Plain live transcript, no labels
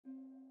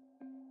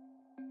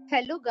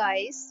Hello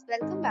guys,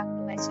 welcome back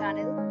to my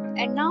channel,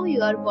 and now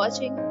you are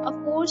watching a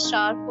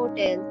 4-star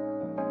hotel.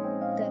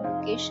 The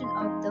location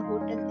of the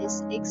hotel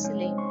is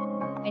excellent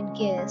and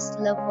guests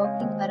love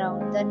walking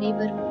around the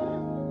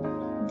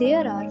neighborhood.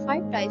 There are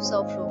 5 types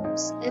of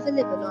rooms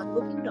available on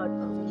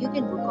booking.com. You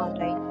can book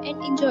online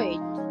and enjoy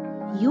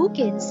it. You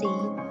can see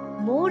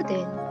more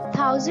than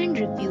 1000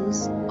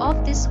 reviews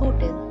of this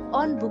hotel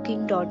on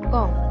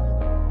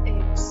booking.com.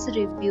 Its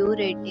review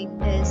rating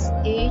is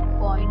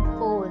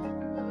 8.4.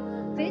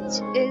 which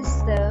is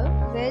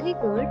very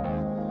good.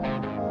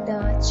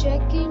 The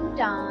check-in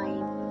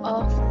time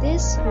of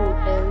this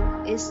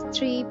hotel is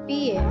 3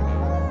 p.m.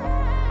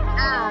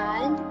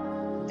 and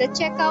the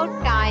check-out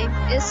time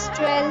is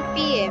 12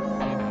 p.m.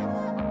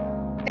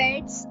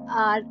 Pets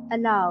are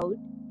allowed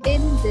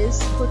in this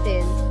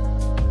hotel.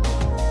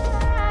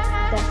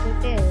 The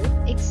hotel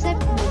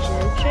accepts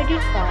major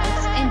credit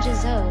cards and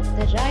reserves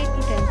the right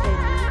to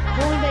temporarily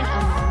hold an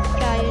amount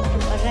prior to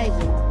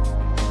arrival.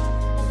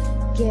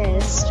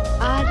 Guests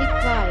are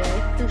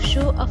required to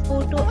show a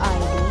photo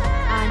ID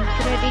and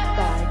credit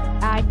card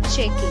at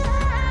check-in.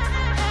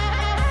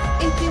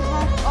 If you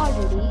have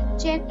already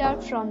checked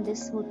out from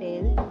this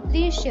hotel,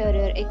 please share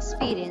your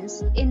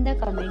experience in the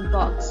comment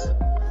box.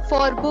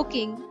 For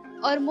booking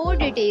or more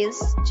details,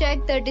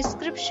 check the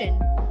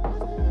description.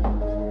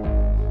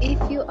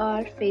 If you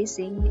are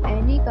facing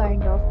any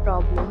kind of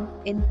problem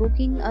in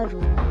booking a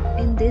room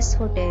in this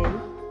hotel,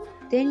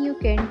 then you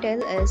can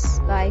tell us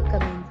by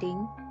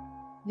commenting.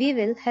 We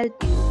will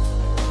help you.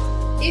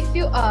 If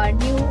you are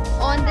new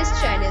on this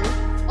channel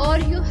or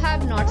you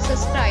have not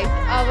subscribed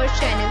our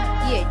channel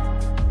yet,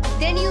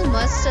 then you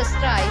must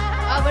subscribe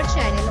our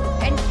channel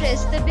and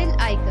press the bell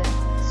icon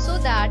so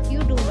that you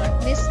do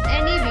not miss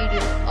any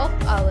video of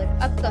our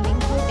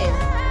upcoming hotel.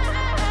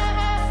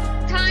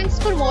 Thanks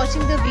for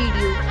watching the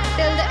video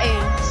till the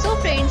end. So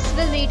friends,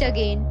 will meet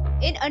again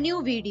in a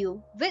new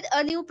video with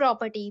a new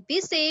property. Be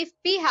safe,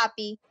 be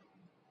happy.